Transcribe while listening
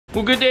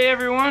Well, good day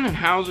everyone, and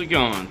how's it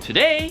going?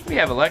 Today, we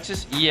have a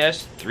Lexus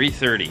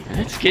ES330, and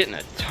it's getting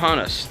a ton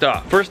of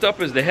stuff. First up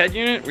is the head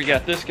unit. We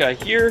got this guy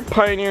here,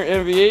 Pioneer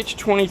NVH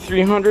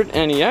 2300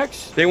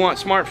 NEX. They want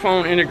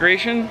smartphone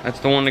integration.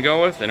 That's the one to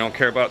go with. They don't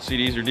care about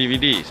CDs or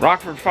DVDs.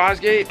 Rockford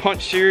Fosgate,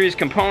 punch series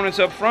components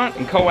up front,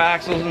 and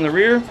coaxials in the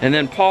rear. And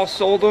then Paul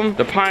sold them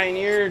the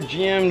Pioneer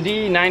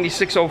GMD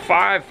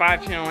 9605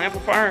 5-channel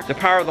amplifier to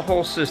power the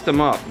whole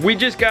system up. We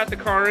just got the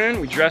car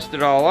in, we dressed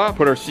it all up,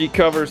 put our seat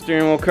covers,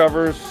 steering wheel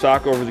covers,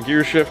 sock over the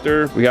gear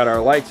shifter. We got our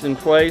lights in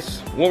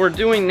place. What we're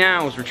doing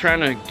now is we're trying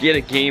to get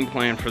a game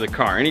plan for the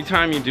car.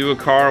 Anytime you do a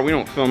car, we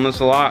don't film this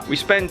a lot, we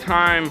spend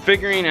time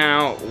figuring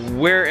out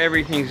where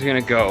everything's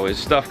gonna go. Is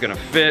stuff gonna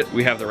fit?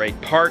 We have the right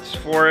parts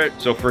for it.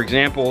 So for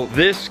example,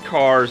 this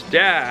car's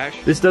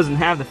dash, this doesn't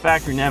have the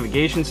factory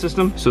navigation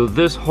system, so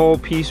this whole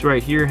piece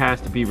right here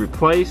has to be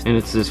replaced, and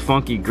it's this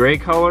funky gray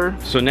color.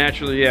 So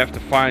naturally you have to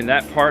find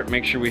that part,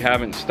 make sure we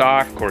have it in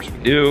stock. Of course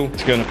we do.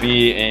 It's gonna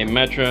be a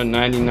Metra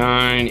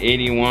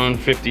 9981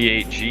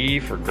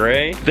 58G for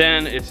gray.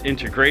 Then it's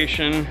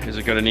integration. Is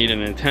it gonna need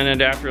an antenna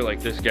adapter like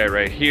this guy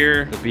right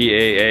here, the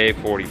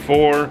BAA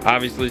 44?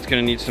 Obviously it's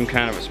gonna need some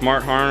kind of a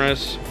smart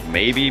harness.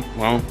 Maybe,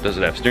 well, does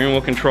it have steering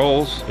wheel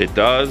controls? It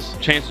does.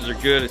 Chances are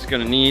good it's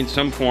gonna need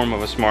some form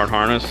of a smart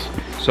harness.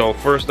 So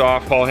first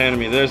off, Paul handed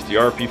me this, the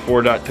RP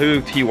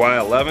 4.2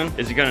 TY11.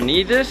 Is it gonna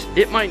need this?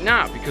 It might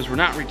not, because we're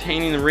not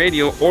retaining the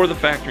radio or the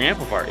factory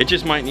amplifier. It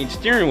just might need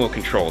steering wheel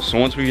controls. So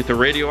once we get the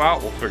radio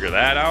out, we'll figure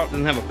that out. It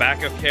doesn't have a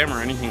backup camera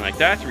or anything like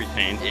that to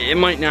retain. It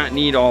might not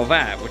need all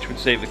that, which would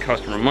save the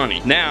customer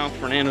money. Now,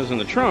 Fernando's in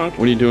the trunk.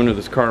 What are you doing to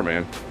this car,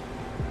 man?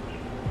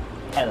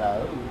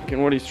 Hello.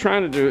 And what he's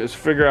trying to do is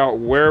figure out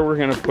where we're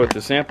gonna put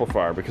this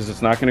amplifier, because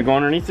it's not gonna go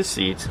underneath the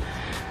seats.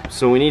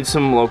 So we need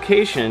some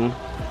location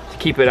to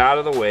keep it out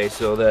of the way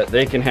so that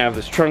they can have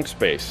this trunk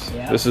space.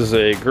 Yeah. This is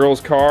a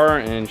girl's car,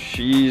 and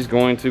she's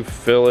going to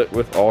fill it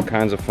with all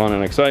kinds of fun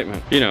and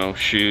excitement. You know,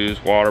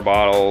 shoes, water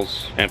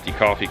bottles, empty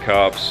coffee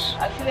cups.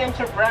 Actually, I'm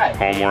surprised.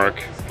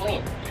 Homework. It's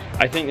clean.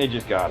 I think they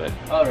just got it.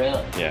 Oh,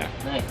 really? Yeah.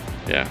 Nice.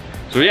 Yeah.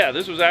 So yeah,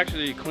 this was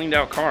actually a cleaned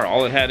out car.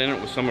 All it had in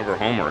it was some of her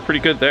homework. Pretty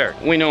good there.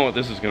 We know what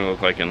this is gonna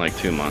look like in like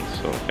 2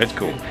 months, so it's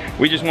cool.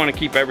 We just wanna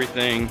keep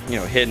everything, you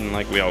know, hidden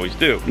like we always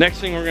do. Next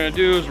thing we're gonna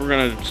do is we're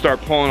gonna start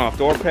pulling off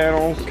door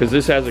panels, because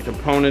this has a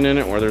component in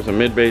it where there's a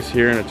mid bass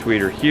here and a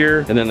tweeter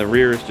here, and then the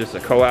rear is just a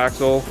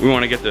coaxial. We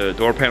wanna get the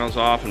door panels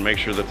off and make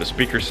sure that the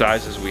speaker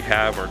sizes we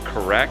have are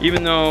correct.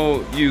 Even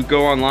though you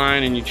go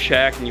online and you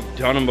check and you've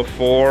done them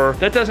before,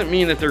 that doesn't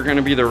mean that they're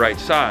gonna be the right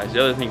size. The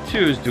other thing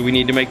too is, do we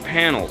need to make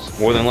panels?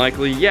 More than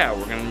likely, yeah,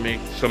 we're gonna make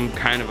some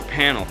kind of a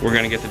panel. We're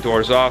gonna get the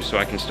doors off so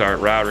I can start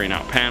routering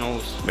out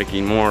panels,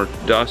 making more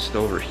dust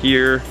over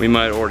here. We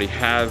might already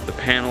have the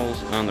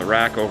panels on the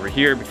rack over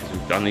here because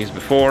we've done these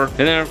before. And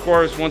then of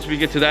course, once we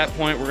get to that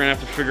point, we're gonna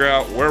have to figure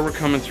out where we're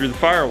coming through the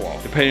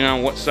firewall. Depending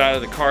on what side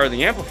of the car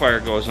the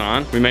amplifier goes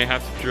on, we may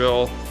have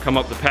to come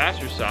up the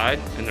passenger side,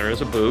 and there is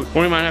a boot,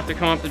 or we might have to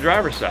come up the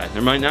driver's side.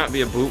 There might not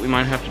be a boot, we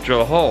might have to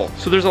drill a hole.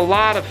 So there's a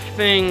lot of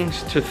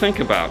things to think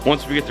about.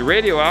 Once we get the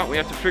radio out, we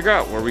have to figure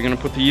out where we're gonna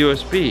put the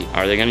USB.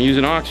 Are they gonna use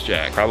an aux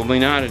jack? Probably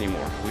not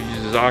anymore. We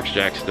use this aux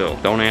jack still.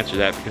 Don't answer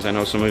that, because I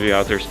know some of you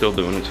out there still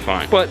doing it. It's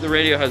fine. But the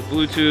radio has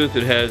Bluetooth,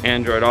 it has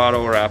Android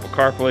Auto or Apple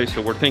CarPlay,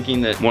 so we're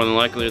thinking that more than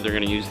likely they're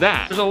gonna use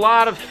that. There's a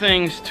lot of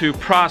things to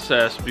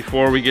process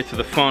before we get to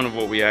the fun of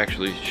what we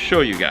actually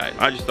show you guys.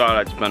 I just thought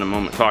I'd spend a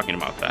moment talking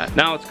about that.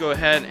 Now let's go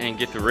ahead and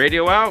get the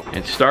radio out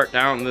and start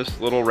down this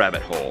little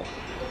rabbit hole.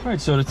 All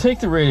right, so to take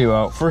the radio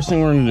out, first thing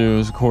we're gonna do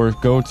is, of course,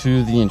 go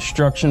to the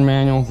instruction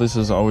manual. This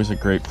is always a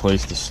great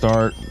place to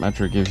start.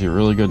 Metra gives you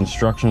really good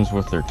instructions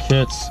with their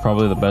kits.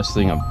 Probably the best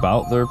thing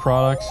about their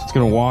products. It's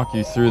gonna walk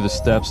you through the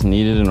steps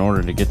needed in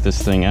order to get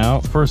this thing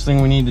out. First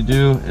thing we need to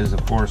do is,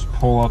 of course,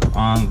 pull up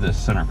on this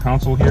center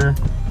console here.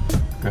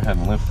 Go ahead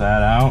and lift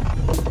that out.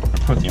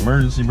 Put the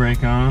emergency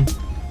brake on.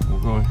 We'll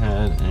go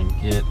ahead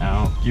and get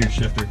out gear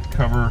shifter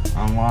cover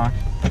unlock.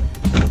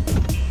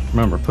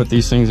 Remember, put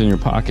these things in your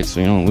pocket so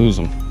you don't lose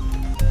them.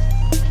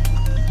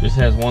 Just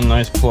has one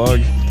nice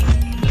plug.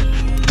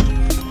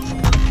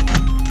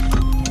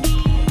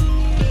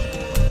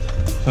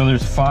 So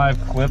there's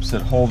 5 clips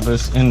that hold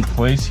this in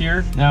place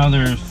here. Now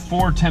there's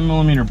 4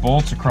 10mm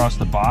bolts across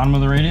the bottom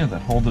of the radio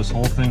that hold this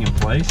whole thing in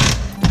place.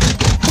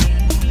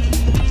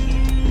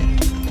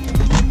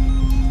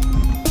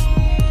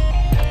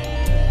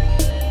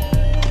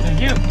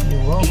 Thank you.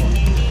 You're welcome.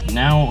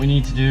 Now what we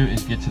need to do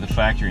is get to the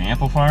factory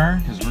amplifier,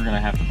 because we're going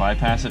to have to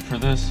bypass it for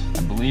this.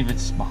 I believe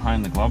it's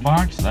behind the glove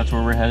box, so that's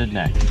where we're headed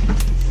next.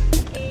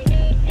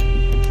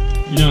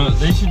 You know,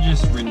 they should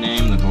just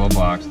rename the glove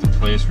box the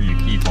place where you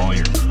keep all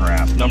your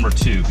crap. Number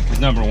 2, because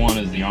number 1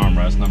 is the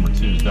armrest, number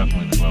 2 is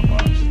definitely the glove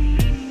box.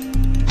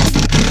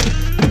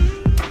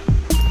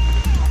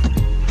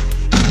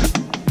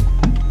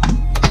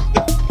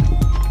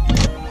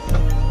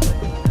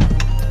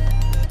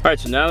 All right,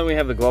 so now that we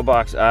have the glove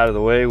box out of the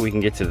way, we can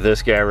get to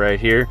this guy right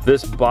here.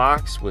 This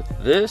box with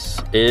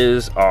this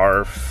is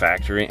our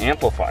factory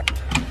amplifier.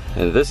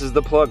 And this is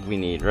the plug we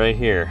need right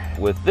here.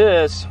 With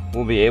this,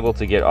 we'll be able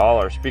to get all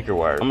our speaker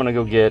wires. I'm gonna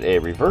go get a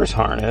reverse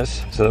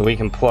harness so that we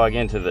can plug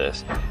into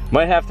this.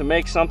 Might have to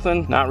make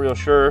something, not real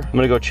sure. I'm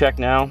gonna go check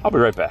now. I'll be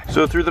right back.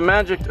 So through the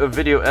magic of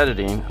video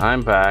editing,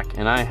 I'm back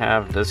and I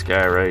have this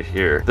guy right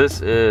here.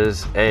 This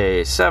is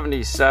a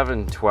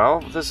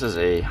 7712. This is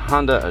a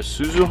Honda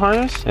Isuzu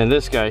harness. And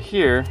this guy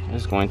here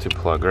is going to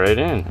plug right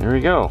in. There we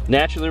go.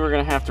 Naturally, we're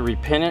gonna have to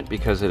repin it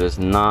because it is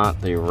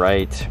not the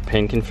right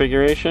pin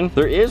configuration.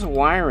 There is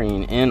wiring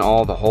in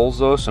all the holes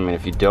though, so I mean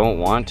if you don't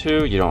want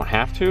to, you don't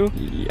have to.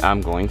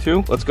 I'm going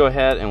to. Let's go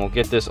ahead and we'll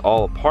get this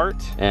all apart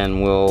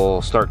and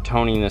we'll start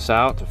toning this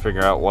out to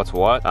figure out what's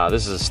what.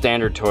 This is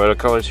standard Toyota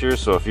colors here,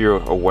 so if you're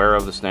aware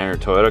of the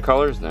standard Toyota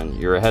colors, then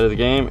you're ahead of the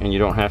game and you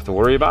don't have to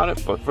worry about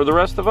it. But for the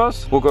rest of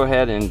us, we'll go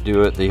ahead and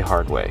do it the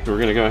hard way. So we're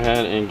gonna go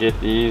ahead and get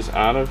these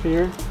out of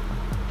here.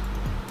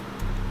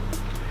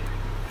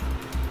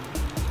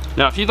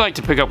 Now, if you'd like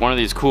to pick up one of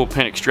these cool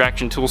pin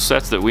extraction tool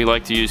sets that we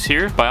like to use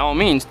here, by all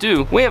means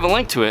do. We have a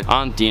link to it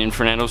on Dean and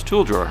Fernando's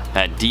tool drawer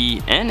at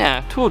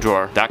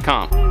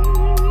dnftooldrawer.com.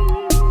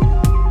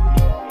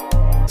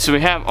 So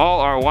we have all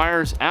our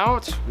wires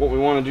out. What we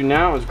want to do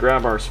now is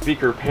grab our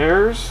speaker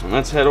pairs. And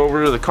let's head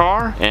over to the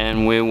car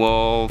and we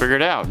will figure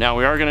it out. Now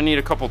we are going to need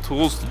a couple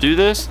tools to do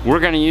this. We're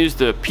going to use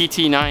the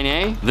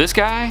PT9A, this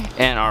guy,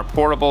 and our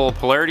portable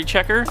polarity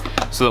checker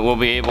so that we'll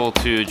be able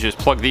to just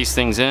plug these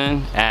things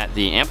in at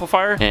the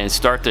amplifier and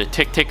start the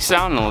tick tick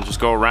sound, and we'll just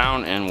go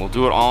around and we'll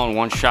do it all in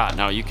one shot.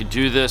 Now you could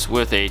do this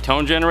with a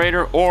tone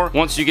generator, or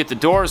once you get the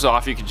doors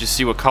off, you could just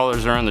see what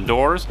colors are in the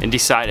doors and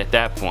decide at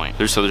that point.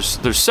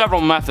 There's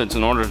several methods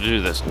in order to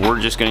do this. We're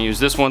just going to use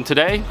this one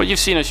today, but you've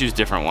seen us use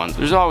different ones.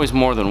 There's always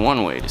more than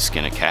one way to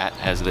skin a cat,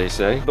 as they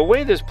say. The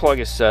way this plug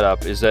is set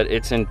up is that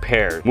it's in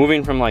pairs.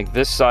 Moving from like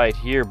this side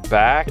here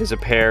back is a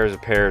pair, is a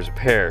pair, is a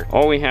pair.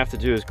 All we have to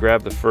do is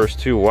grab the first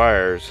two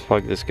wires,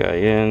 plug this guy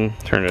in,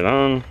 turn it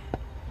on.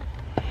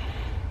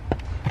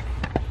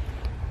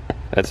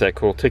 That's that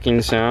cool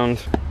ticking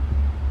sound.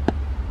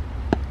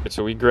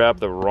 So we grab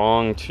the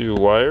wrong two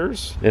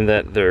wires in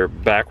that they're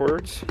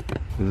backwards.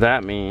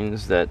 That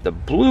means that the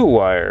blue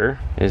wire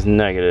is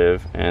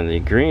negative and the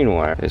green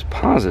wire is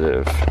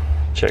positive.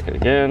 Check it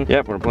again.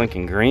 Yep, we're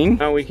blinking green.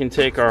 Now we can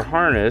take our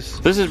harness.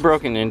 This is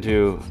broken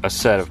into a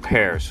set of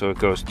pairs. So it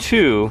goes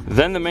two,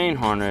 then the main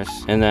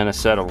harness, and then a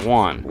set of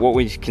one. What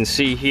we can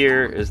see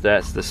here is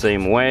that's the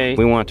same way.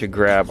 We want to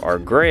grab our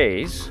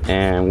grays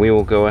and we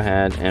will go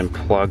ahead and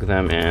plug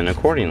them in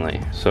accordingly.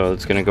 So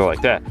it's gonna go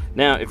like that.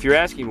 Now, if you're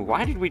asking,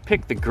 why did we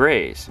pick the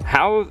grays?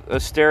 How a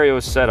stereo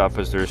is set up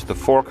is there's the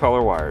four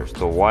color wires,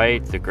 the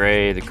white, the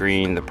gray, the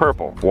green, the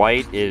purple.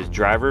 White is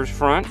driver's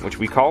front, which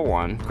we call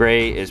 1.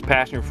 Gray is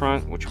passenger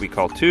front, which we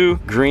call 2.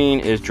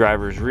 Green is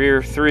driver's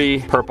rear,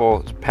 3.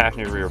 Purple is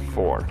passenger rear,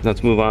 4.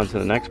 Let's move on to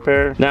the next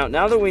pair.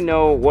 Now that we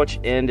know which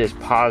end is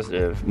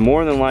positive,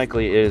 more than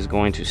likely it is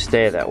going to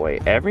stay that way.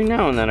 Every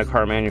now and then a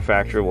car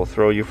manufacturer will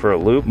throw you for a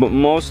loop, but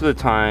most of the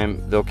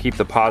time they'll keep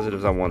the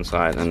positives on one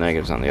side and the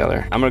negatives on the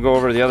other. I'm gonna go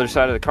over to the other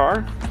side of the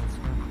car.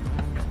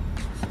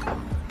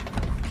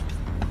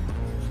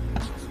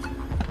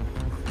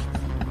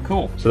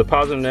 Cool. So the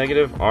positive and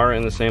negative are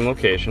in the same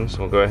location,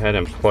 so we'll go ahead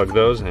and plug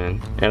those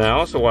in. And I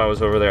also, while I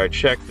was over there, I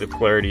checked the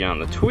polarity on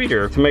the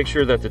tweeter to make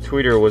sure that the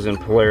tweeter was in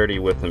polarity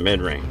with the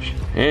mid-range.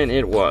 And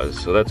it was,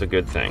 so that's a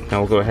good thing. Now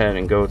we'll go ahead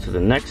and go to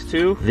the next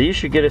two. These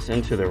should get us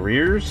into the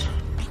rears.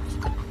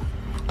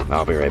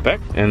 I'll be right back.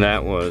 And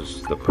that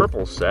was the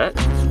purple set.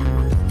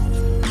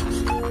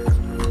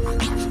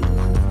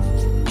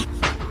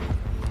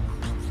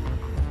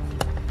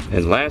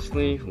 And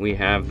lastly, we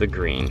have the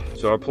green.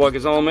 So our plug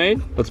is all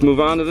made. Let's move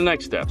on to the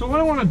next step. So what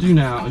I want to do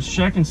now is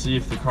check and see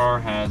if the car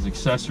has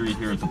accessory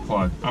here at the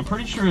plug. I'm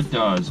pretty sure it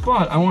does,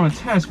 but I want to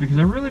test because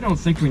I really don't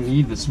think we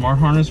need the smart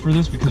harness for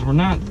this because we're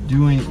not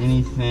doing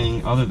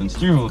anything other than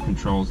steering wheel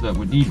controls that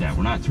would need that.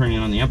 We're not turning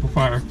on the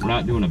amplifier. We're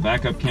not doing a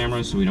backup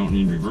camera, so we don't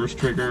need reverse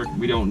trigger.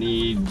 We don't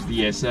need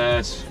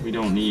VSS. We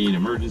don't need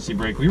emergency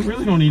brake. We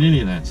really don't need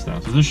any of that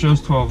stuff. So this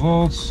shows 12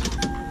 volts.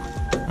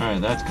 All right,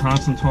 that's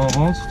constant 12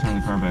 volts. Turn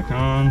the car back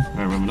on. All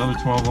right, we have another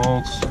 12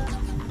 volts.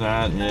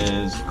 That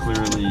is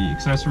clearly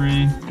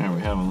accessory. And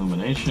we have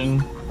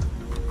illumination.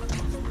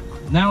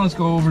 Now let's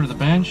go over to the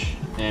bench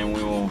and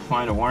we will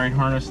find a wiring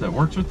harness that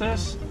works with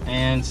this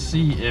and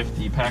see if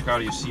the Pack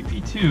Audio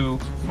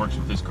CP2 works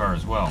with this car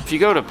as well. If you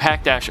go to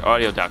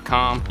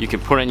pack-audio.com, you can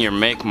put in your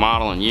make,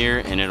 model, and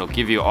year, and it'll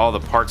give you all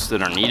the parts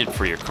that are needed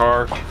for your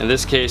car. In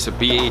this case, a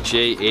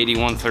BHA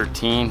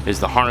 8113 is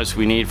the harness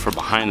we need for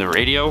behind the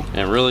radio.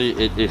 And really,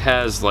 it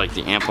has like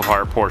the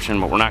amplifier portion,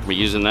 but we're not gonna be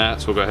using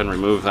that, so we'll go ahead and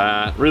remove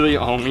that. Really,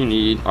 all we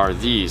need are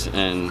these,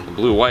 and the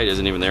blue-white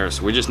isn't even there,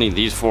 so we just need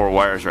these 4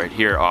 wires right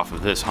here off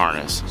of this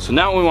harness. So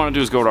now what we wanna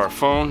do is go to our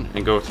phone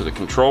and go to the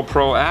Control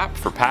Pro app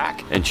for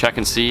Pack and check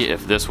and see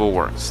if this will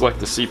work. Select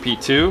the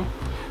CP2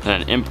 and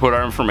then input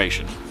our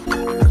information.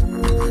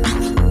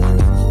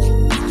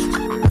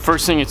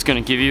 First thing it's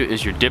going to give you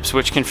is your dip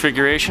switch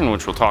configuration,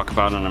 which we'll talk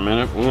about in a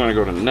minute. We want to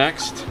go to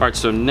next. All right,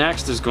 so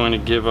next is going to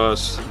give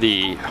us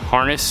the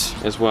harness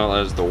as well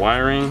as the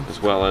wiring,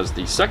 as well as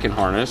the second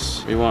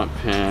harness. We want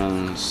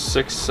pins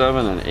 6,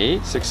 7, and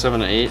 8. 6,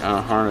 7, and 8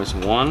 on harness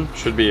 1.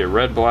 Should be a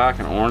red, black,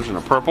 and orange, and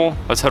a purple.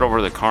 Let's head over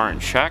to the car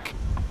and check.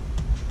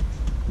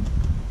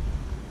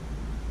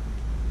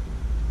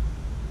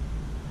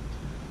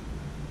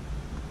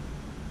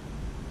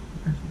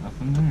 There's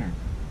nothing there.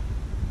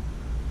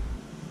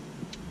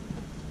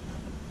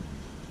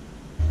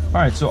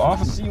 Alright, so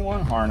off of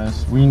C1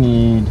 harness, we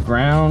need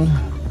ground,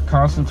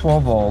 constant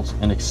 12 volts,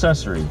 and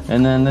accessory.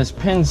 And then this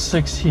pin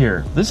 6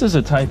 here. This is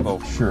a typo,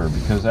 sure,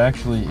 because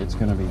actually it's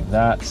going to be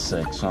that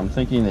 6. So I'm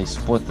thinking they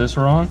split this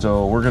wrong.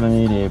 So we're going to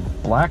need a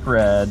black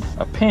red,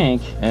 a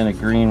pink, and a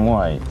green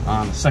white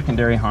on the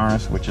secondary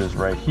harness, which is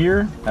right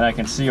here. And I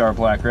can see our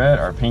black red,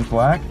 our pink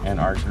black, and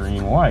our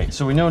green white.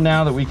 So we know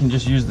now that we can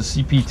just use the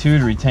CP2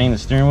 to retain the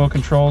steering wheel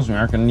controls. We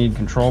aren't going to need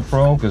Control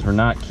Pro because we're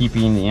not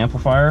keeping the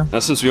amplifier. Now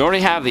since we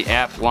already have the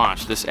app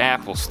launched, this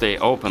app will stay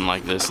open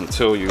like this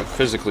until you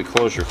physically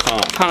close your phone.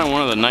 Kind of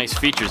one of the nice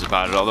features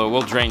about it, although it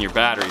will drain your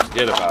battery,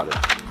 forget about it.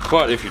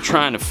 But if you're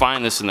trying to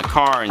find this in the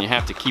car and you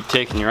have to keep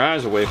taking your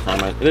eyes away from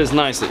it, it is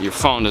nice that your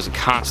phone doesn't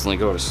constantly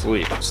go to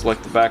sleep.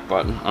 Select the back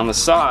button. On the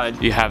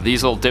side, you have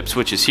these little dip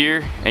switches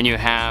here, and you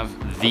have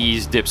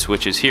these dip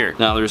switches here.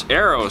 Now there's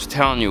arrows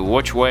telling you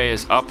which way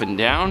is up and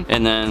down,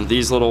 and then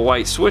these little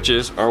white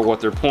switches are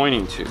what they're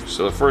pointing to.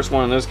 So the first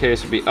one in this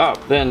case would be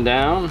up, then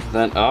down,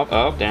 then up,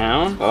 up,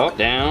 down,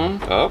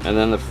 up, and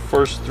then the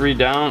first 3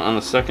 down on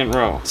the second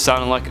row.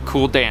 Sounding like a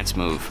cool dance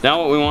move.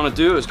 Now what we want to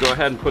do is go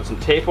ahead and put some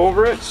tape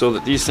over it so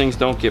that these things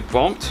don't get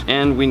bumped,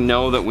 and we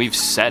know that we've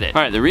set it.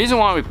 All right, the reason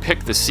why we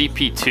picked the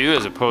CP2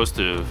 as opposed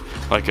to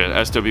like a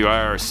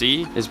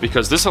SWIRC is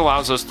because this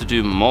allows us to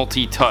do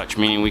multi-touch,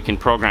 meaning we can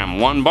program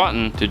one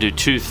button to do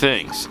 2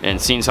 things. And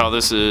seeing how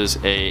this is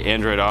a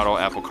Android Auto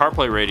Apple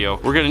CarPlay radio,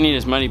 we're gonna need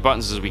as many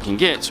buttons as we can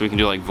get so we can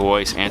do like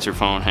voice, answer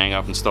phone, hang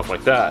up, and stuff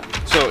like that.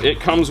 So it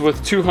comes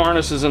with 2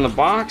 harnesses in the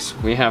box.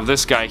 We have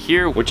this guy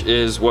here, which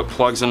is what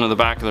plugs into the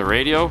back of the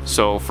radio.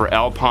 So for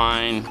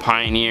Alpine,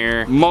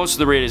 Pioneer, most of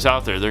the radios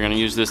out there, they're gonna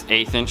use this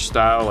 1/8"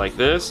 style like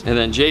this. And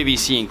then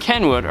JVC and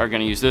Kenwood are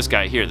gonna use this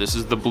guy here. This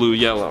is the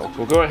blue-yellow.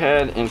 We'll go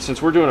ahead, and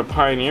since we're doing a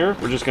Pioneer,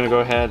 we're just gonna go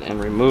ahead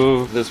and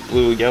remove this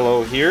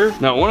blue-yellow here.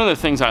 Now, one of the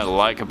things I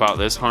like about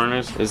this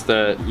harness is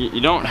that you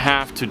don't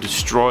have to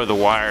destroy the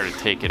wire to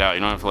take it out.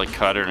 You don't have to like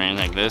cut it or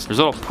anything like this. There's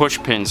little push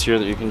pins here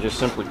that you can just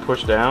simply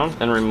push down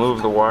and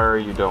remove the wire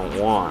you don't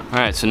want. All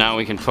right, so now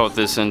we can put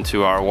this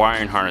into our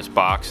wiring harness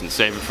box and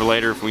save it for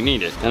later if we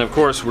need it. And of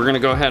course, we're gonna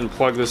go ahead and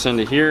plug this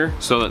into here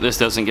so that this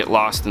doesn't get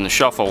lost in the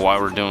shuffle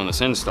while we're doing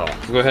this install.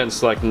 We'll go ahead and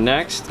select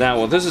next. Now,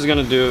 what this is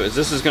gonna do is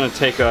this is gonna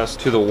take us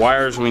to the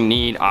wires we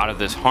need out of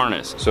this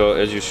harness. So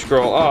as you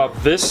scroll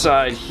up, this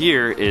side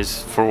here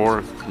is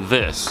for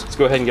this. Let's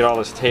go ahead and get all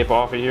this tape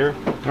off of here.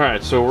 All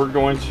right, so we're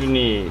going to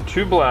need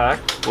 2 black,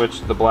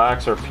 which the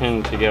blacks are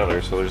pinned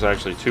together. So there's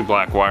actually 2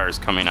 black wires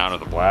coming out of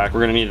the black. We're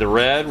gonna need the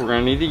red, we're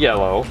gonna need the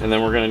yellow, and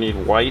then we're gonna need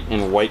white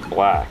and white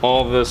black.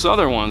 All of this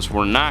other ones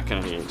we're not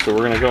gonna need. So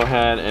we're gonna go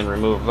ahead and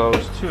remove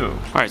those too.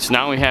 All right, so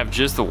now we have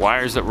just the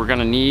wires that we're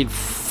gonna need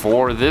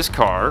for this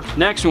car.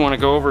 Next, we want to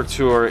go over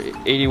to our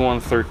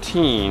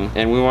 8113,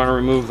 and we want to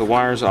remove the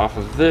wires off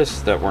of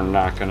this that we're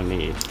not going to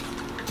need.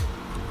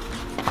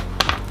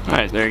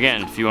 Alright, there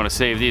again, if you want to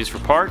save these for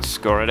parts,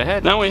 go right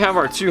ahead. Now we have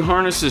our 2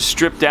 harnesses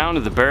stripped down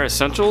to the bare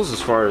essentials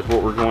as far as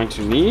what we're going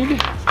to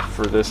need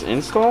for this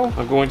install.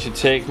 I'm going to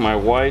take my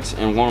whites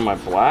and one of my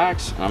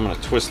blacks, and I'm going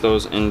to twist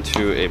those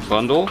into a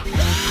bundle.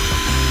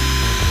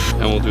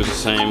 And we'll do the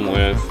same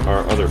with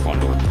our other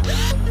bundle.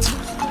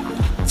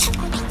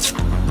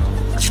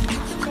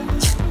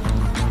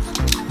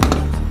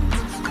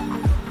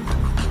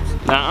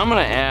 Now I'm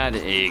gonna add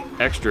a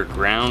extra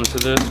ground to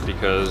this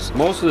because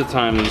most of the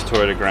time these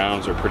Toyota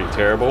grounds are pretty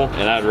terrible,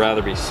 and I'd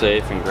rather be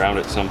safe and ground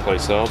it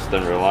someplace else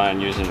than rely on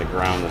using the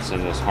ground that's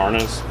in this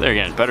harness. There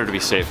again, better to be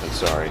safe than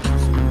sorry.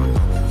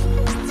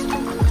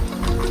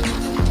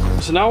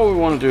 So now what we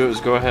want to do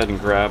is go ahead and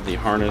grab the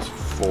harness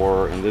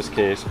for, in this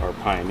case, our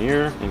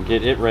Pioneer, and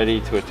get it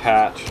ready to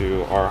attach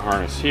to our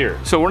harness here.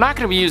 So we're not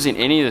going to be using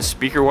any of the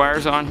speaker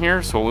wires on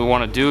here, so what we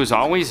want to do as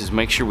always is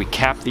make sure we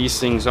cap these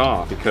things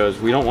off because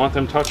we don't want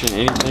them touching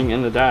anything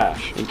in the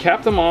dash. And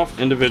cap them off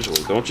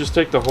individually. Don't just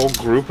take the whole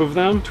group of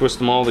them, twist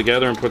them all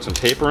together and put some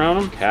tape around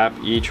them. Cap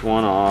each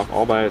one off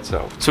all by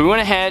itself. So we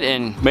went ahead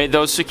and made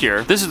those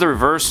secure. This is the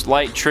reverse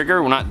light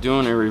trigger. We're not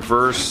doing a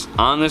reverse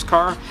on this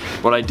car,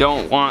 but I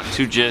don't want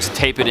to just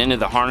tape it into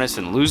the harness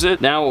and lose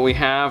it. Now what we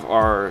have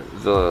are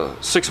the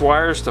 6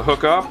 wires to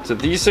hook up to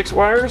these 6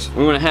 wires.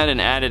 We went ahead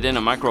and added in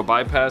a micro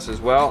bypass as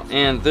well,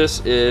 and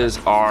this is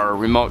our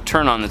remote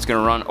turn on that's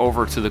going to run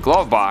over to the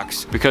glove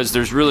box because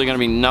there's really going to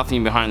be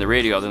nothing behind the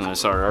radio other than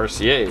this our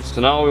RCAs.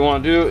 So now all we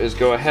want to do is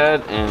go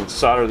ahead and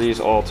solder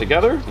these all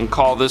together and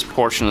call this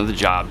portion of the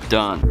job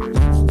done.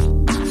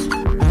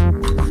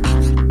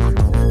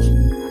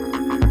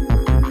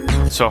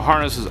 So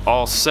harness is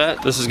all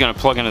set. This is gonna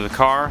plug into the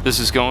car. This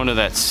is going to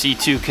that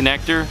C2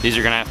 connector. These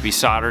are gonna have to be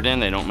soldered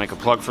in. They don't make a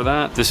plug for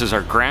that. This is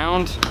our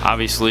ground.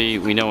 Obviously,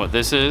 we know what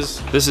this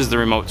is. This is the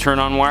remote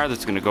turn-on wire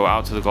that's gonna go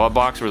out to the glove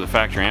box where the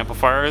factory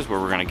amplifier is,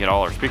 where we're gonna get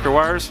all our speaker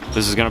wires.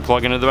 This is gonna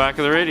plug into the back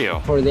of the radio.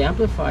 For the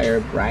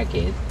amplifier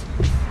bracket,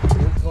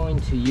 we're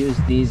going to use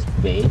these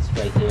baits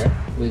right here.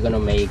 We're gonna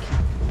make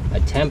a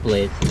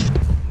template.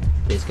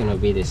 It's gonna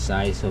be the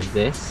size of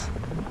this,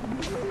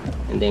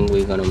 and then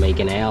we're gonna make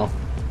an L.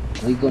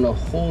 We're gonna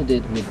hold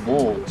it with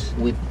bolts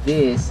with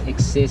this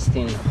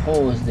existing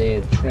hose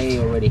the tray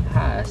already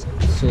has.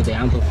 So the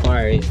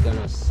amplifier is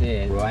gonna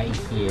sit right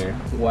here.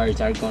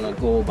 Wires are gonna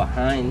go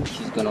behind.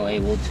 She's gonna be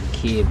able to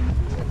keep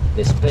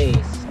the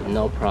space,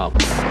 no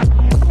problem.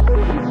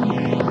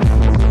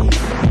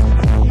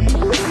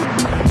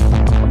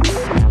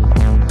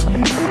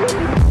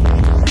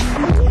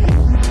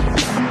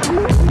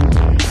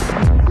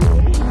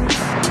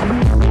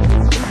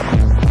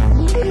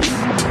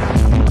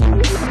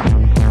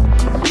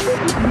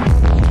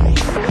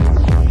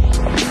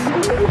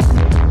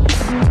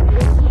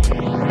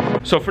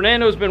 So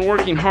Fernando's been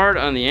working hard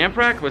on the amp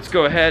rack. Let's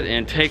go ahead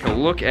and take a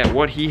look at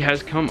what he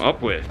has come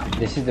up with.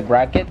 This is the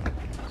bracket.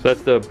 So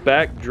that's the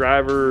back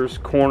driver's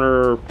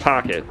corner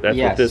pocket. That's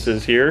what this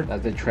is here.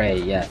 That's the tray,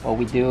 yeah. What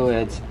we do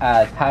is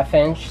add 1/2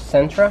 inch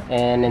Centra,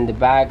 and in the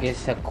back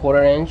is a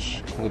 1/4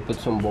 inch. We put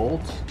some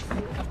bolts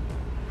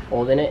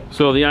holding it.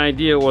 So the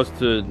idea was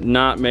to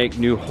not make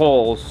new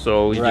holes,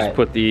 so you just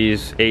put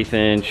these 1/8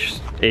 inch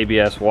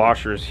ABS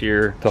washers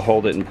here to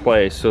hold it in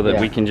place so that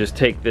we can just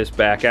take this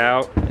back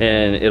out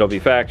and it'll be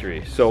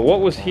factory. So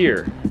what was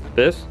here?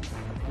 This?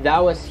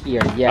 That was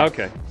here, yes.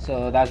 Okay.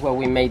 So that's what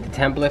we made the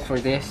template for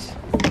this,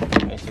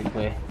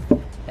 basically.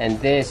 And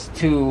this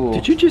too.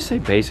 Did you just say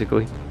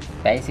basically?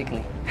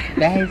 Basically.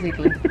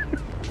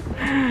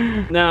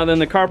 Now then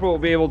the carpet will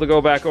be able to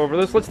go back over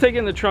this. Let's take it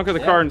in the trunk of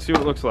the car and see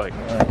what it looks like.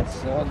 Alright,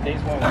 so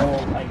this one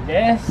goes like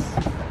this.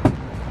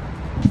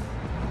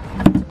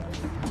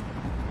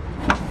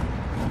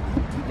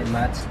 The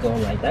mats go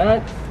like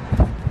that.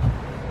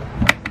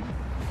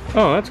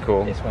 Oh, that's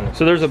cool. This one.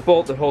 So there's a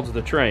bolt that holds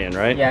the tray in,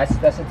 right? Yes,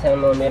 that's a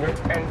 10mm.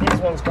 And this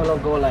one's gonna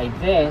go like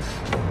this.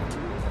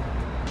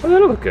 Oh,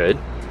 that'll look good.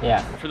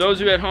 Yeah. For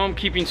those of you at home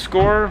keeping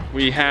score,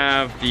 we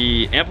have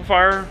the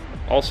amplifier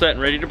all set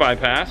and ready to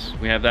bypass.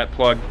 We have that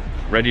plug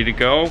ready to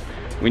go.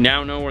 We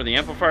now know where the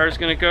amplifier is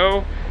gonna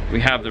go.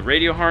 We have the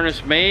radio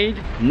harness made.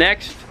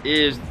 Next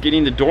is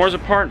getting the doors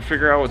apart and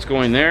figure out what's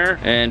going there.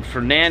 And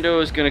Fernando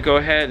is gonna go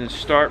ahead and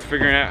start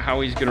figuring out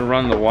how he's gonna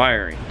run the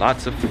wiring.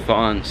 Lots of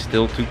fun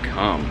still to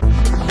come.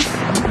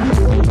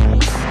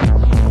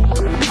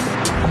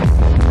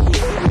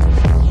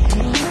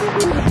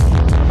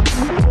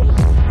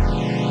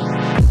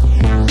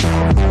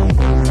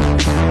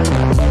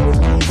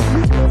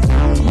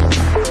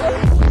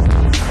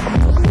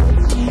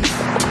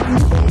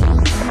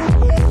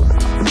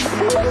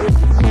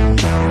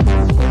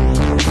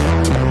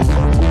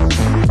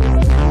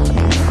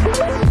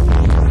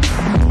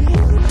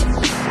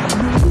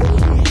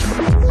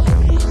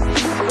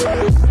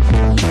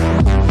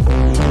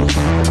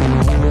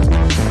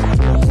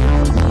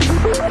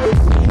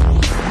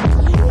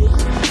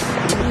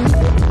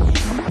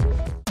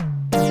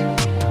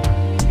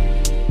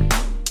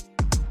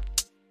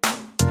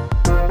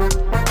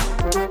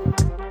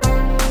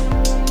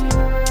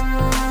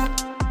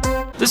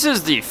 This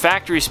is the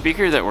factory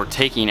speaker that we're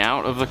taking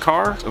out of the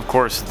car. Of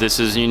course, this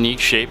is a unique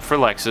shape for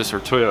Lexus or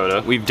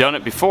Toyota. We've done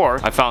it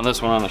before. I found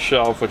this one on the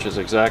shelf, which is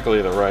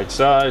exactly the right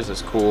size.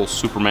 This cool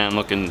Superman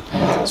looking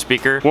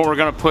speaker. What we're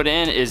gonna put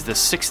in is the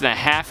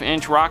 6.5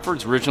 inch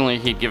Rockfords. Originally,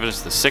 he'd given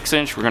us the 6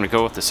 inch. We're gonna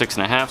go with the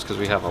 6.5s because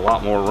we have a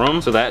lot more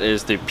room. So that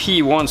is the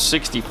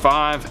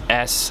P165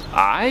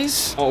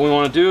 SIs. What we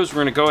wanna do is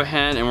we're gonna go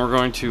ahead and we're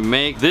going to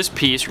make this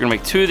piece. We're gonna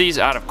make 2 of these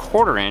out of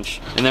 1/4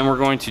 inch. And then we're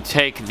going to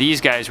take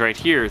these guys right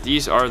here.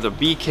 These are the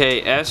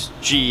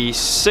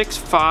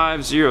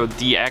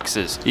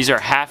BKSG650DXs. These are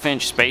 1/2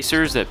 inch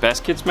spacers that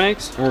Best Kits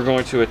makes. And we're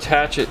going to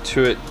attach it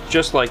to it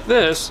just like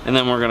this, and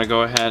then we're gonna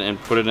go ahead and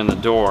put it in the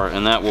door,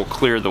 and that will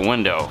clear the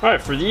window. All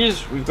right, for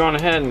these, we've gone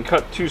ahead and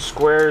cut 2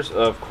 squares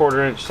of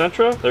 1/4 inch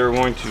Centra. They're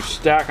going to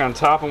stack on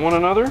top of one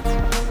another.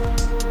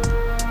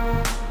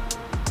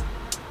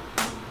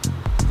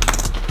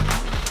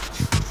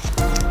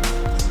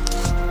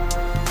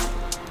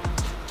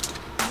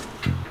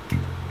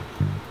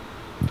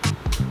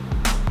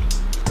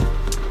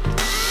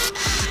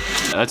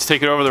 Let's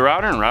take it over the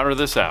router and router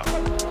this out.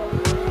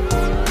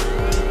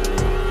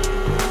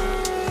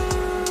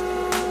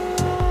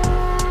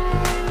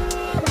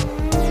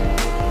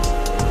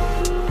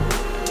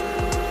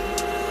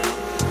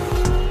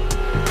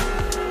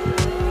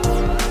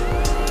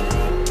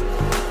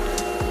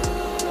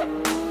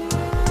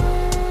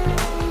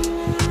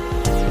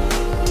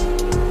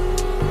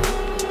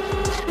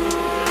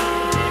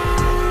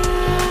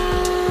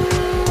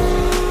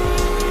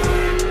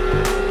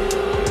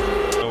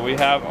 So we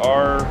have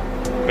our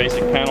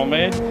basic panel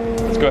made.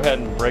 Let's go ahead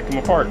and break them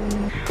apart.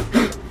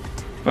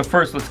 But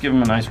first, let's give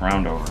them a nice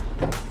round over.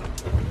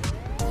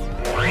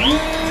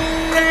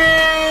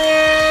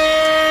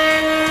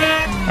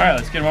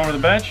 let's get them over the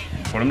bench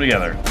and put them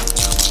together.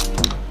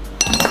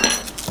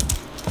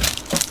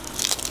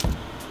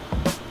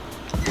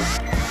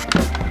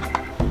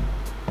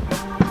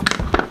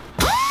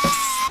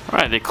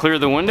 Alright, they clear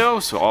the window,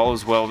 so all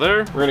is well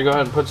there. We're gonna go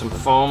ahead and put some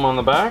foam on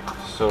the back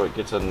so it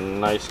gets a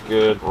nice,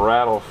 good,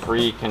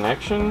 rattle-free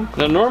connection.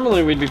 Now,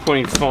 normally we'd be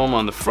putting foam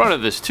on the front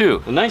of this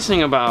too. The nice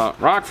thing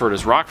about Rockford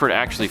is Rockford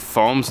actually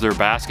foams their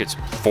baskets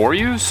for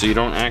you, so you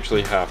don't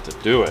actually have to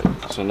do it.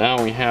 So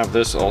now we have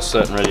this all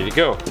set and ready to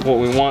go. What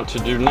we want to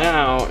do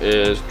now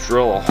is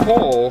drill a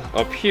hole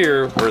up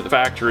here where the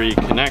factory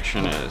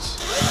connection is.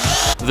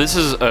 This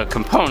is a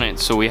component,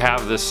 so we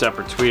have this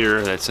separate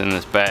tweeter that's in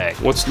this bag.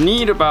 What's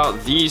neat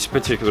about these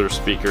particular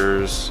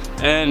speakers,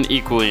 and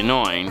equally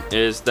annoying,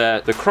 is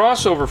that the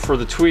crossover for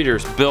the tweeter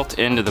is built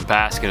into the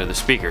basket of the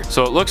speaker.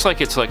 So it looks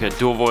like it's like a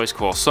dual voice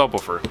coil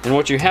subwoofer. And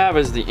what you have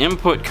is the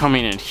input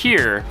coming in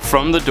here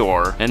from the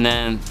door, and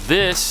then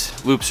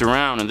this loops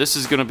around, and this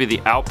is gonna be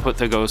the output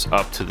that goes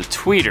up to the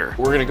tweeter.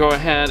 We're gonna go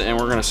ahead and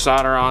we're gonna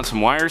solder on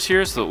some wires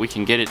here so that we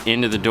can get it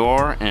into the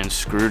door and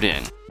screwed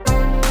in.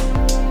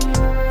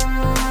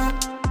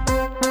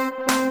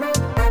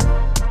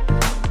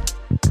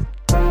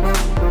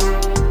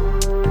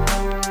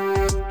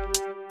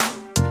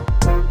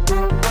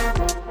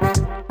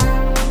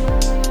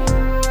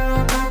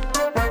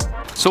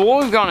 So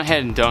what we've gone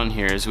ahead and done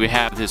here is we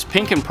have this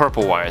pink and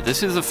purple wire.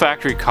 This is the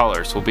factory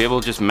color, so we'll be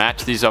able to just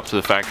match these up to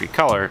the factory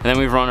color. And then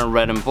we've run a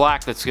red and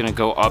black that's gonna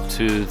go up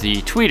to the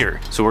tweeter.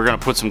 So we're gonna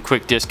put some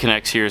quick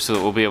disconnects here so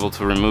that we'll be able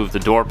to remove the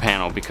door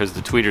panel because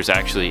the tweeter's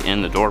actually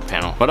in the door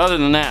panel. But other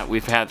than that,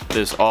 we've had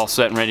this all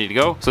set and ready to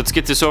go. So let's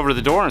get this over to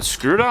the door and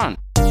screw it on.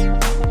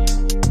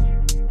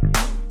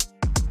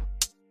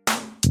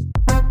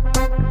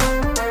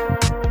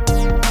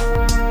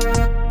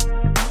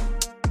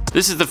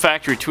 This is the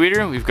factory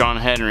tweeter. We've gone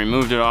ahead and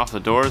removed it off the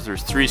doors.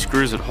 There's 3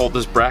 screws that hold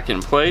this bracket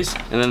in place.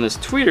 And then this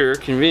tweeter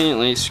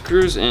conveniently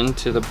screws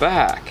into the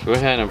back. Go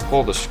ahead and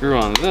pull the screw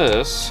on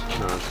this.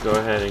 Now let's go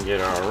ahead and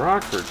get our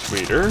Rockford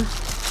tweeter.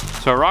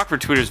 So our Rockford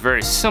tweeter is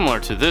very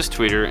similar to this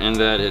tweeter in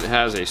that it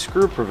has a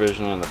screw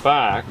provision in the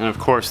back. And of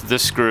course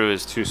this screw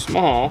is too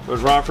small,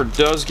 but Rockford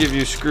does give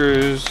you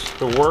screws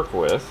to work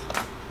with.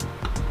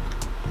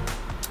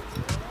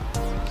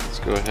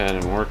 Go ahead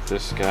and work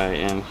this guy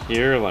in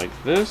here like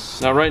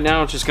this. Now right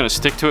now it's just gonna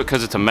stick to it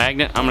because it's a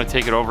magnet. I'm gonna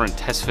take it over and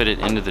test fit it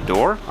into the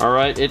door. All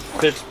right, it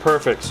fits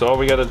perfect. So all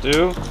we gotta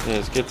do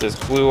is get this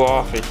glue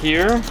off of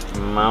here,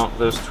 mount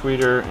this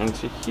tweeter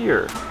into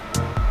here.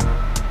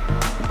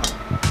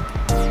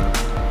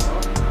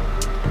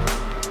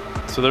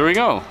 So there we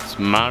go, it's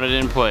mounted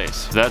in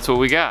place. That's what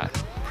we got.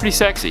 Pretty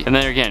sexy. And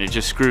then again, it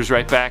just screws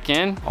right back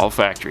in, all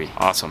factory.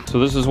 Awesome. So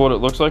this is what it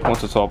looks like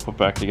once it's all put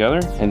back together.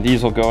 And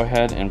these will go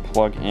ahead and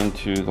plug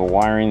into the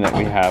wiring that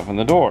we have in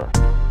the door.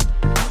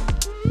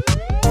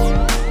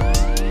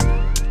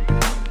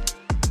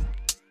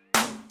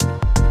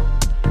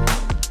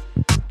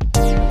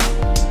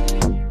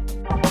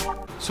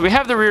 So we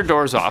have the rear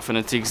doors off, and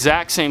it's the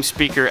exact same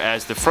speaker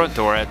as the front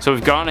door. So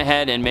we've gone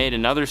ahead and made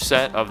another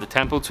set of the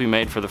templates we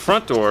made for the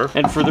front door.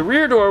 And for the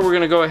rear door, we're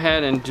gonna go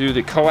ahead and do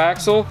the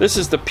coaxial. This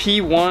is the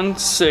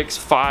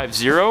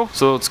P1650.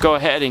 So let's go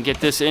ahead and get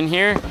this in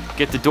here,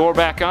 get the door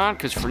back on,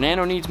 because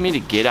Fernando needs me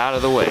to get out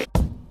of the way.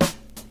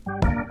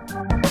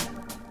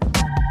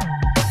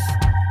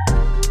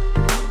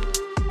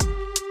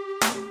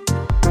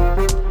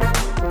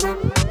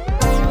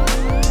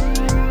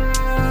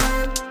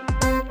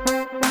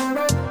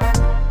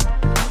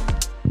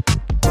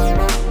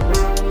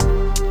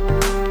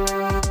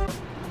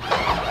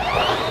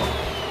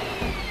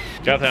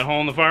 Got that hole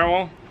in the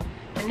firewall?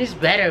 And it's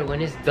better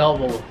when it's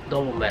double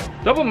metal.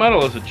 Double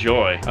metal is a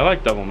joy. I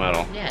like double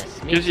metal.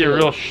 Yes, me Gives too. you a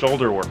real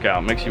shoulder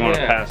workout. Makes you want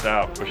to pass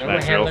out. Push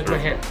that drill through. Look at my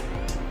hand.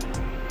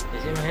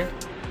 Is it my hand?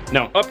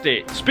 No,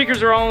 update.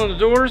 Speakers are all in the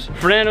doors.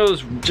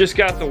 Fernando's just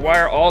got the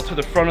wire all to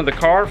the front of the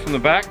car from the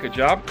back. Good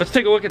job. Let's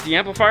take a look at the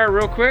amplifier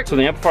real quick. So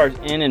the amplifier's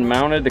in and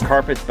mounted. The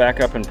carpet's back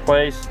up in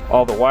place.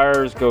 All the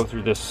wires go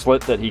through this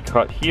slit that he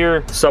cut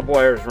here. Sub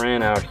wires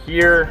ran out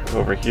here.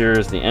 Over here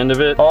is the end of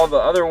it. All the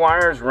other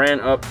wires ran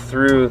up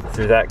through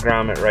that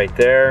grommet right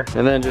there.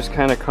 And then just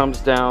kind of comes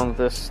down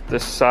this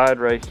side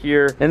right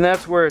here. And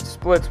that's where it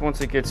splits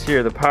once it gets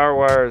here. The power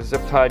wire is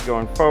zip tied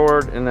going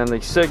forward, and then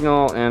the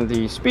signal and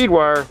the speed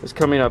wire is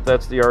coming up.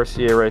 That's the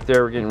RCA right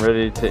there. We're getting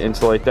ready to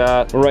insulate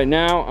that. But right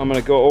now, I'm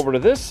gonna go over to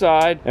this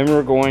side and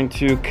we're going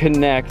to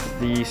connect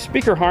the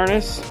speaker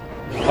harness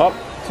up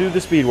to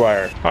the speed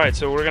wire. All right,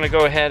 so we're gonna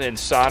go ahead and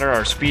solder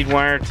our speed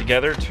wire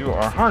together to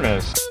our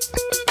harness.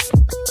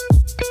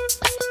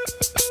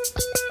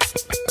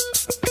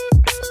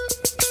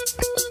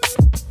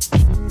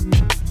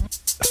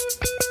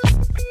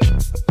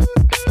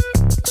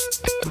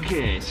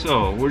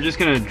 So we're just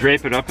gonna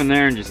drape it up in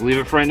there and just leave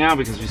it for right now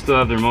because we still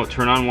have the remote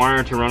turn on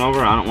wire to run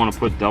over. I don't want to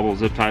put double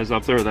zip ties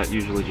up there. That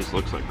usually just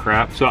looks like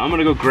crap. So I'm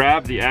gonna go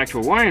grab the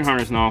actual wiring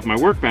harness now off my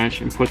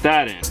workbench and put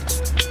that in.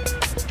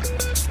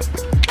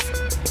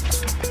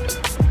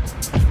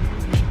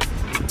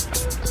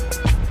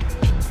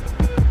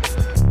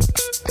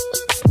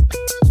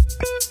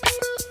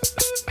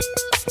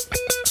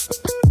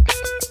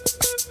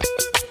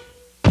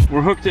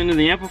 we're hooked into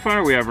the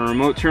amplifier. We have a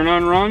remote turn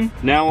on run.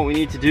 Now what we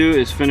need to do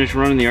is finish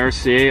running the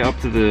RCA up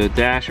to the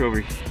dash over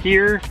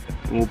here.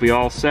 And we'll be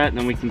all set, and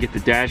then we can get the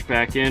dash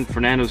back in.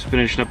 Fernando's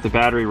finishing up the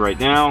battery right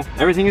now.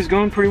 Everything is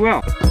going pretty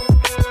well.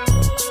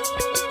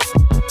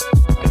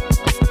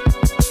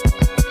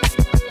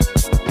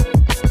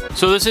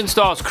 So this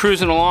install is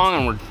cruising along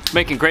and we're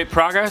making great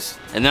progress.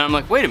 And then I'm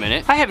like, wait a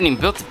minute, I haven't even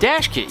built the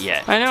dash kit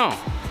yet. I know,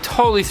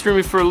 totally threw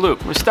me for a loop.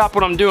 I'm gonna stop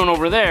what I'm doing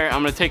over there.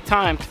 I'm gonna take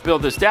time to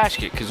build this dash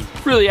kit because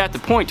it's really at the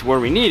point to where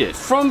we need it.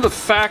 From the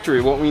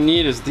factory, what we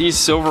need is these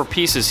silver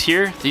pieces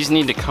here. These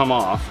need to come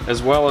off,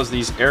 as well as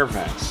these air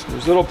vents.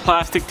 There's little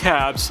plastic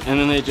tabs and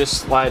then they just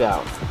slide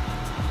out.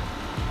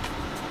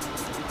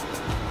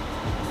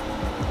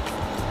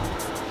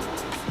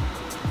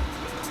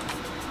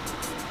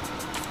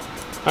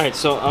 Alright,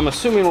 so I'm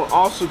assuming we're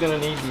also going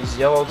to need these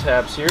yellow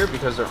tabs here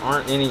because there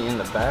aren't any in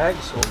the bag,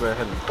 so we'll go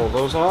ahead and pull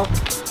those off.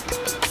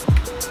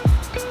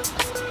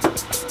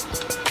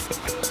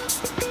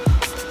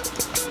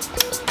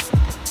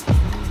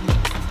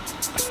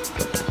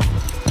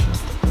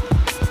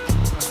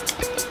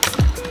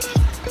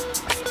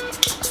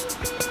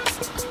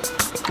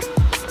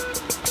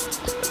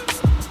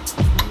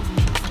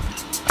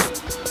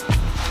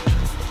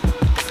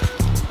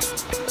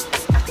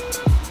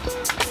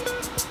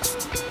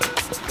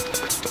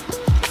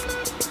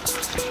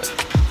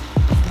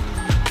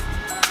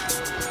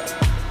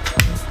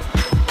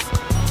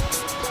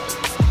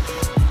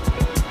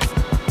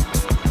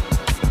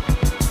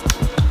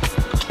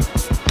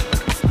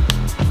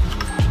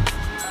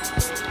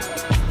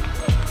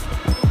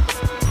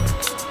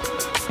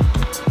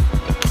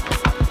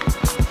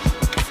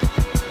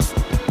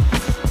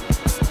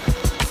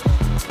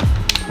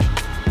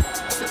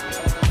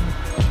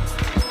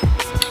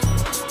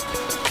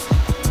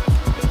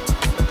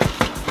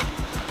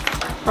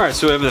 Alright,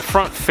 so we have the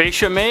front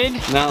fascia made.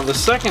 Now the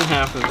second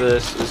half of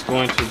this is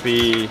going to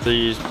be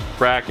these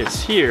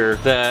brackets here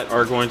that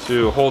are going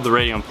to hold the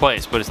radio in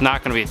place, but it's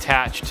not going to be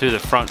attached to the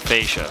front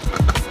fascia.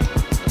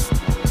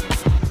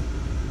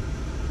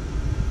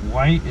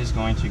 White is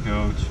going to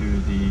go to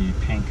the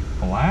pink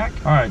black.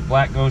 Alright,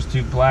 black goes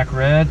to black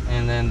red,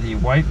 and then the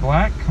white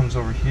black comes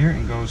over here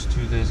and goes to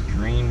this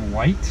green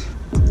white.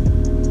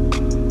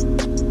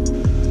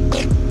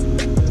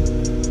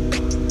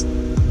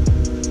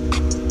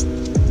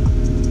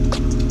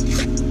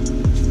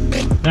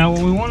 Now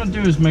what we want to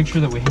do is make sure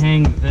that we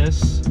hang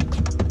this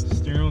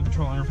steering wheel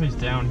control interface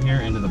down here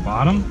into the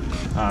bottom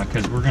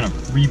because we're going to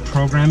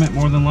reprogram it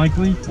more than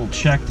likely. We'll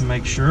check to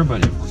make sure,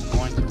 but if we're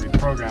going to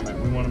reprogram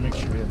it, we want to make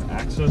sure we have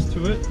access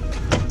to it.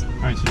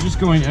 Alright, so just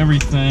going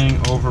everything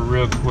over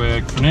real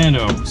quick.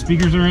 Fernando,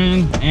 speakers are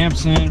in,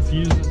 amps in,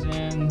 fuse is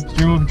in,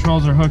 steering wheel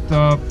controls are hooked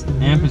up,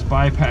 amp is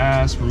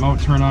bypassed,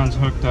 remote turn-on's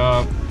hooked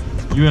up,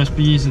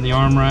 USB's in the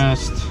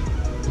armrest,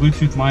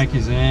 Bluetooth mic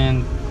is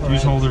in,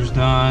 fuse holder's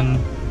done.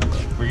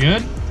 We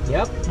good?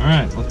 Yep. All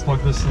right, let's plug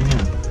this thing in.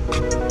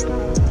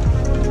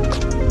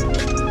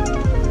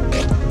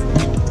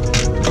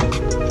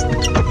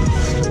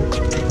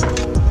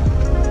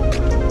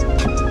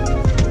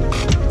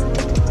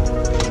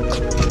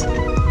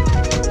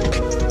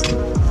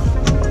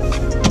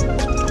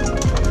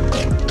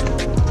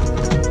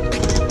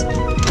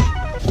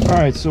 All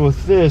right, so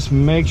with this,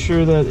 make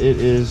sure that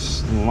it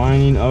is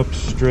lining up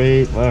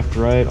straight, left,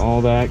 right,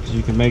 all that, because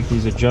you can make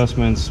these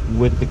adjustments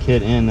with the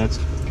kit in. That's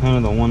kind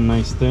of the one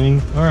nice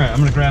thing. All right, I'm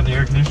gonna grab the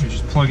air conditioner,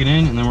 just plug it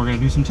in, and then we're gonna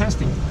do some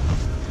testing.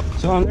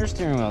 So on their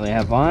steering wheel, they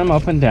have volume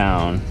up and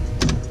down,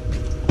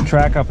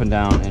 track up and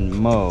down, and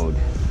mode.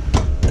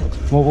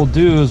 What we'll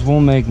do is we'll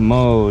make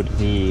mode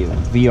the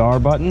VR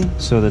button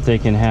so that they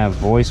can have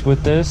voice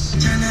with this.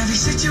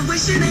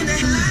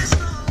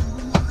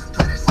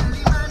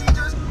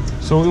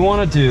 So what we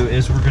want to do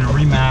is we're going to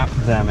remap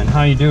them, and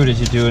how you do it is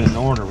you do it in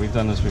order. We've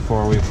done this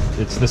before.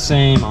 It's the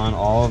same on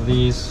all of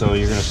these. So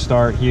you're going to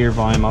start here,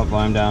 volume up,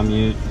 volume down,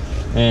 mute,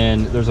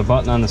 and there's a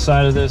button on the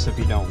side of this. If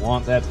you don't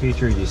want that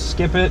feature, you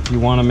skip it. If you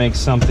want to make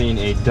something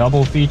a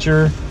double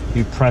feature,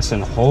 you press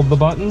and hold the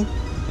button,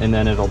 and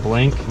then it'll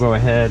blink. Go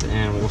ahead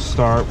and we'll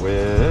start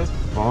with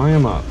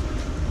volume up,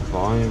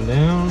 volume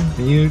down,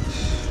 mute,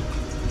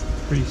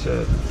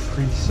 preset,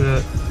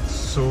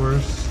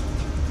 source,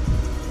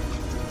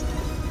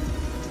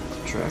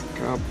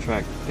 track up,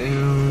 track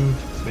down,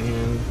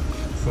 band,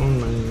 phone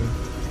menu,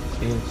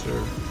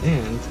 answer,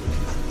 and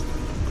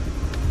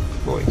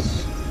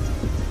voice.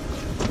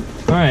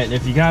 Alright,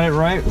 if you got it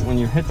right, when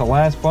you hit the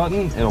last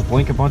button, it'll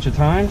blink a bunch of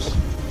times.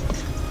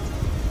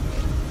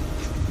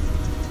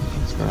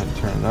 Let's go ahead and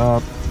turn it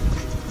up,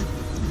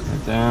 turn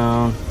it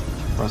down,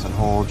 press and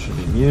hold should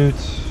be mute,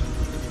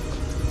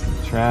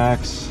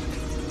 tracks,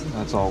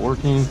 that's all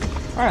working.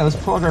 Alright, let's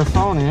plug our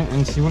phone in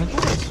and see what it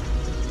does.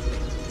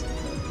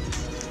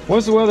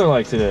 What's the weather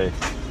like today?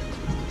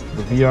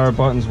 The VR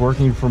button's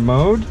working for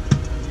mode.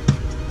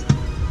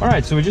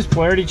 Alright, so we just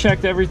polarity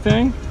checked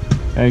everything.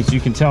 As you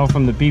can tell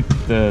from the beep,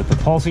 the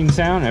pulsing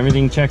sound,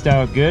 everything checked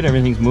out good.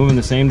 Everything's moving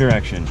the same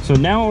direction. So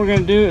now what we're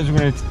gonna do is we're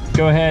gonna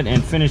go ahead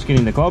and finish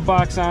getting the glove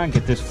box on,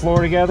 get this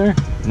floor together,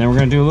 and then we're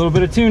gonna do a little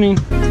bit of tuning.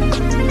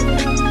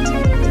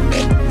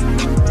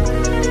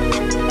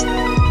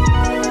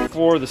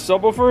 For the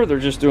subwoofer, they're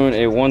just doing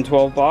a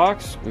 112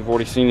 box. We've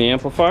already seen the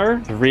amplifier.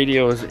 The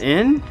radio is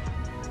in.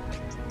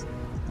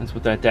 That's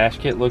what that dash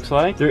kit looks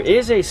like. There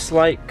is a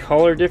slight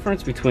color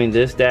difference between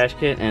this dash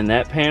kit and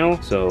that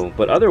panel, so,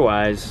 but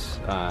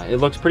otherwise, it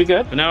looks pretty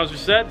good. But now, as we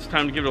said, it's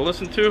time to give it a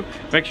listen to.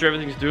 Make sure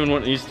everything's doing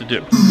what it needs to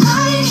do.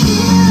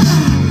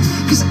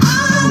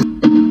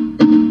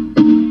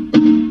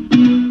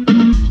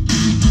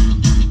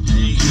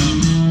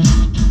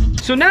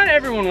 So not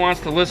everyone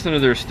wants to listen to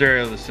their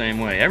stereo the same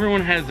way.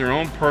 Everyone has their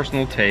own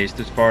personal taste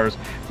as far as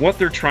what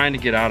they're trying to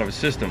get out of a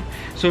system.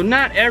 So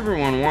not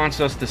everyone wants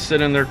us to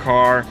sit in their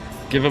car,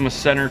 give them a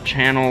center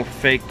channel,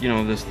 fake, you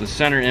know, the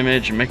center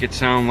image, and make it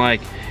sound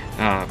like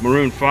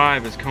Maroon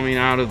 5 is coming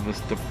out of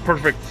the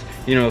perfect,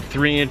 you know,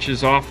 3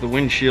 inches off the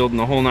windshield and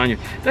the whole 9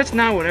 yards. That's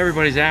not what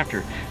everybody's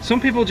after.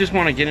 Some people just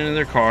want to get into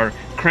their car,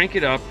 crank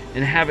it up,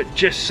 and have it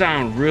just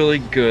sound really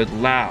good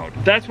loud.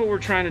 That's what we're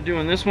trying to do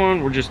in this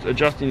one. We're just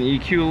adjusting the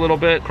EQ a little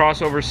bit.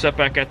 Crossover set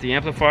back at the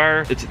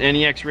amplifier. It's an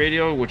NEX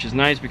radio, which is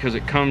nice because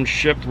it comes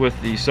shipped with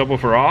the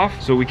subwoofer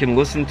off, so we can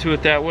listen to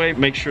it that way.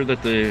 Make sure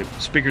that the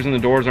speakers in the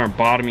doors aren't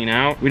bottoming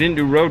out. We didn't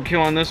do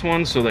roadkill on this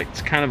one, so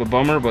that's kind of a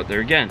bummer, but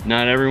there again,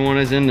 not everyone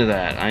is into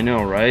that. I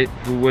know, right?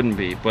 Who wouldn't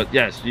be? But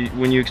yes,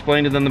 when you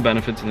explain to them the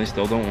benefits and they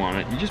still don't want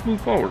it, you just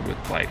move forward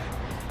with life.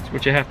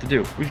 What you have to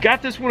do. We've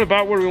got this one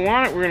about where we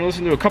want it. We're gonna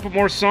listen to a couple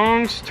more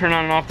songs, turn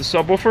on and off the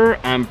subwoofer.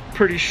 I'm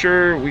pretty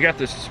sure we got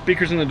the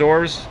speakers in the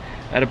doors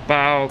at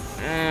about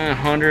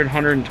 100,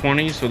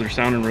 120, so they're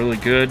sounding really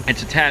good.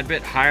 It's a tad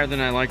bit higher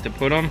than I like to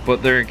put them,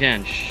 but there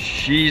again,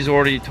 she's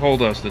already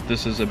told us that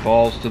this is a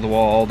balls to the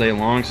wall all day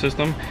long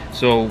system,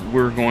 so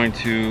we're going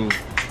to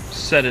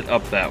set it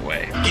up that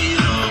way.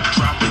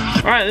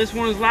 All right, this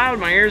one is loud.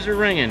 My ears are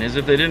ringing as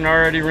if they didn't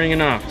already ring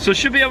enough. So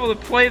should be able to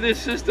play this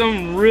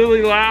system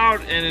really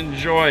loud and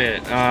enjoy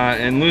it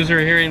and lose her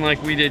hearing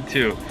like we did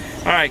too.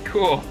 All right,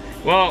 cool.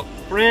 Well,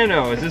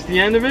 Fernando, is this the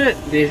end of it?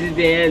 This is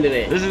the end of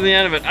it. This is the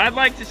end of it. I'd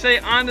like to say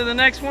on to the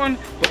next one,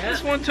 but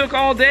this one took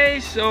all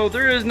day, so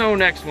there is no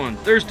next one.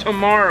 There's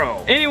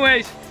tomorrow.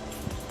 Anyways,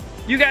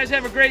 you guys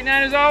have a great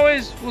night as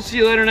always. We'll see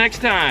you later next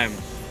time.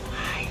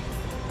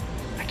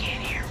 I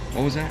can't hear.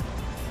 What was that?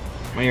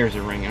 My ears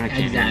are ringing. I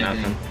can't hear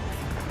nothing.